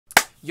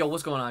Yo,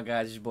 what's going on,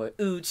 guys? It's your boy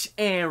Uchi,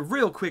 and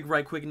real quick,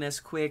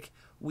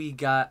 we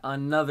got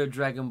another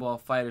Dragon Ball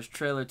FighterZ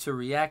trailer to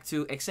react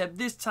to, except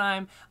this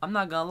time, I'm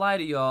not gonna lie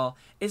to y'all,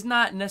 it's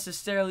not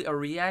necessarily a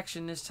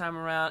reaction this time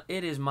around,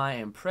 it is my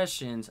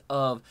impressions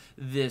of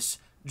this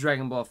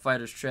Dragon Ball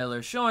FighterZ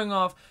trailer, showing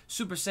off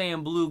Super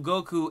Saiyan Blue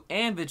Goku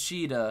and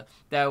Vegeta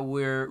that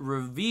were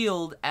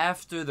revealed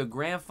after the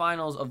grand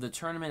finals of the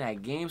tournament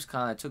at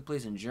Gamescom that took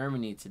place in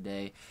Germany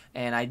today.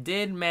 And I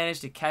did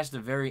manage to catch the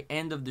very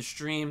end of the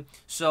stream,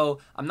 so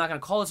I'm not going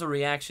to call this a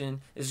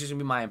reaction. It's just going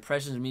to be my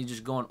impressions of me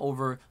just going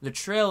over the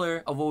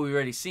trailer of what we've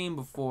already seen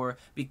before,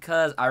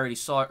 because I already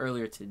saw it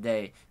earlier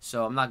today.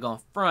 So I'm not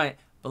going front,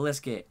 but let's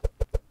get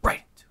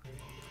right into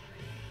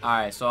it.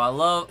 Alright, so I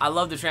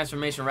love the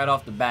transformation right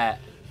off the bat.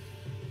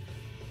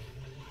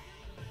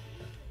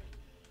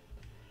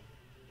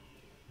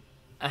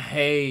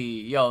 Hey,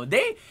 yo,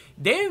 they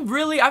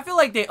really, I feel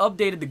like they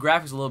updated the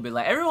graphics a little bit.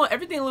 Like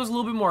everything looks a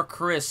little bit more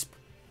crisp.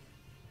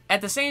 At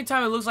the same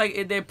time, it looks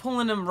like they're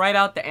pulling them right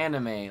out the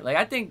anime. Like,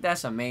 I think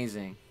that's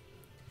amazing.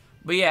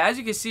 But yeah, as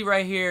you can see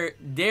right here,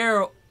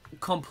 they're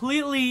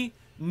completely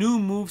new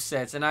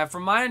movesets. And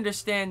from my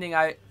understanding,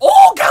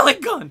 oh,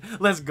 Gallic Gun!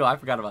 Let's go. I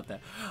forgot about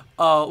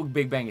that.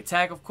 Big Bang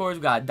Attack, of course.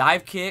 We got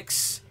dive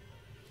kicks.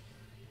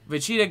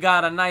 Vegeta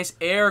got a nice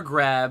air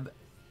grab.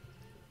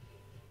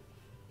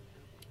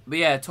 But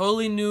yeah,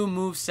 totally new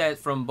moveset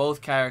from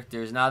both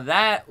characters. Now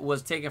that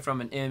was taken from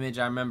an image,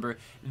 I remember.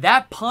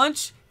 That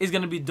punch is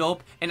going to be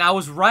dope. And I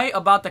was right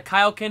about the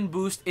Kaioken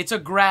boost. It's a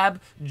grab,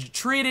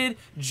 treated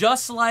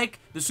just like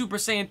the Super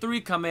Saiyan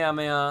 3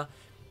 Kamehameha.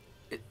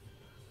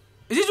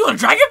 Is he doing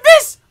Dragon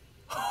Fist?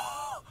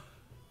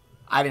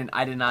 I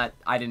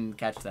didn't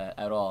catch that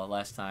at all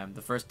last time.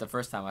 The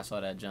first time I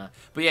saw that, John.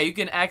 But yeah, you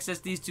can access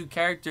these two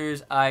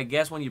characters, I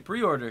guess, when you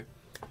pre-order.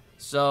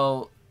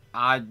 So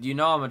you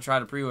know I'm gonna try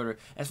to pre-order.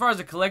 As far as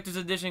the collector's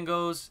edition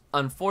goes,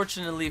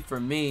 unfortunately for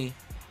me,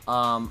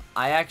 I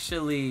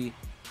actually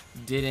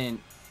didn't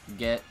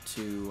get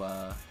to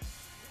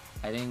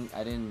I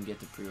didn't get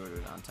to pre-order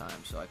it on time,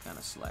 so I kind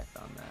of slacked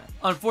on that.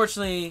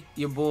 Unfortunately,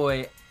 your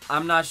boy,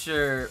 I'm not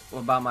sure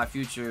about my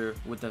future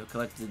with the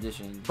collector's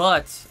edition,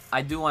 but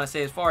I do want to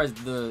say, as far as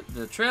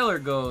the trailer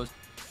goes,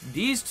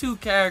 these two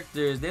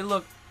characters, they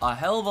look a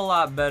hell of a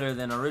lot better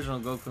than original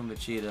Goku and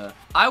Vegeta.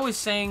 I was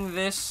saying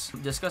this,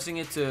 discussing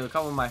it to a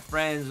couple of my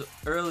friends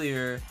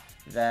earlier,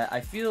 that I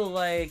feel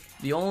like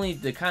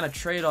the kind of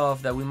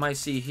trade-off that we might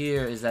see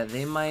here is that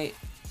they might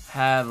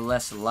have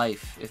less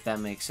life, if that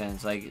makes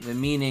sense. Like, the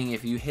meaning,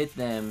 if you hit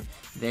them,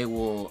 they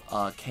will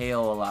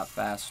KO a lot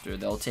faster.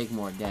 They'll take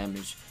more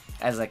damage.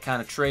 As a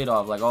kind of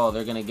trade-off, like, oh,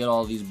 they're gonna get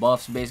all these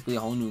buffs, basically a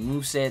whole new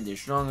moveset, they're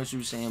stronger,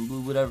 Super Saiyan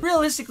Blue, whatever.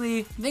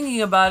 Realistically,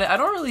 thinking about it, I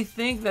don't really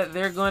think that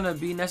they're gonna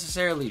be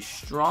necessarily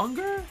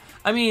stronger.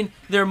 I mean,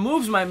 their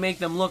moves might make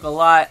them look a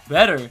lot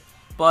better,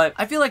 but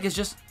I feel like it's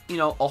just, you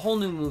know, a whole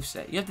new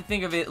moveset. You have to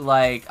think of it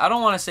like, I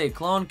don't want to say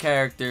clone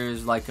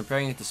characters, like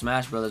comparing it to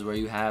Smash Brothers, where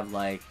you have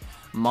like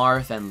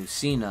Marth and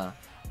Lucina,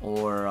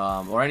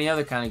 or any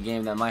other kind of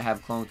game that might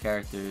have clone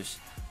characters,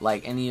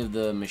 like any of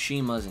the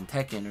Mishimas and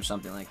Tekken or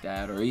something like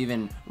that, or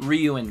even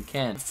Ryu and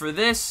Ken. For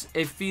this,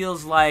 it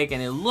feels like,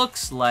 and it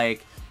looks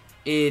like,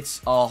 it's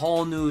a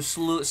whole new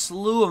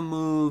slew of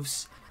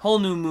moves, whole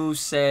new move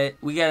set.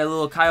 We got a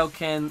little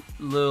Kaioken,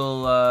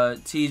 little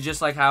tease,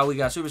 just like how we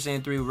got Super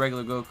Saiyan 3 with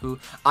regular Goku.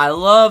 I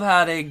love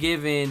how they're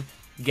giving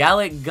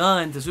Gallic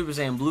Gun to Super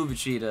Saiyan Blue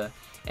Vegeta,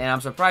 and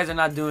I'm surprised they're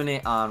not doing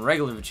it on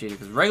regular Vegeta,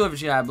 because regular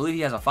Vegeta, I believe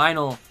he has a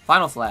final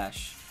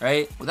flash.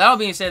 Right? With that all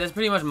being said, that's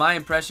pretty much my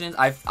impressions.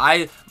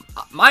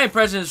 My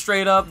impressions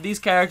straight up, these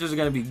characters are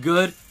going to be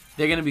good.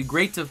 They're going to be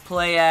great to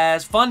play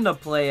as, fun to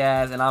play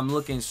as, and I'm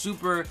looking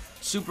super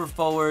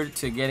forward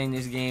to getting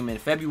this game in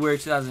February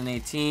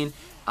 2018.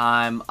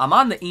 I'm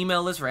on the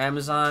email list for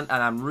Amazon,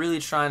 and I'm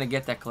really trying to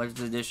get that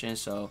collector's edition.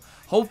 So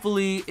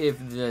hopefully, if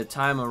the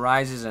time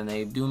arises and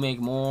they do make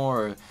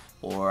more,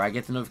 or I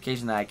get the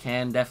notification that I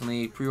can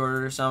definitely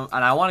pre-order some,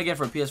 and I want to get it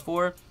for a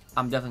PS4,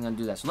 I'm definitely going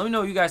to do that. So let me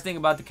know what you guys think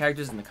about the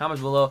characters in the comments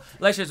below.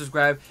 Like, share,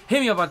 subscribe. Hit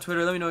me up on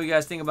Twitter. Let me know what you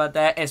guys think about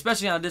that. And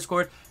especially on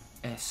Discord.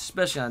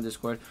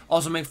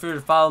 Also, make sure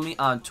to follow me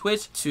on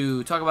Twitch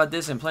to talk about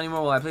this and plenty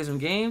more while I play some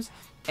games.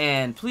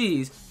 And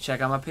please check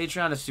out my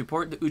Patreon to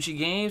support the Uchi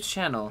Games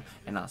channel.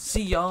 And I'll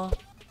see y'all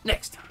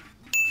next time.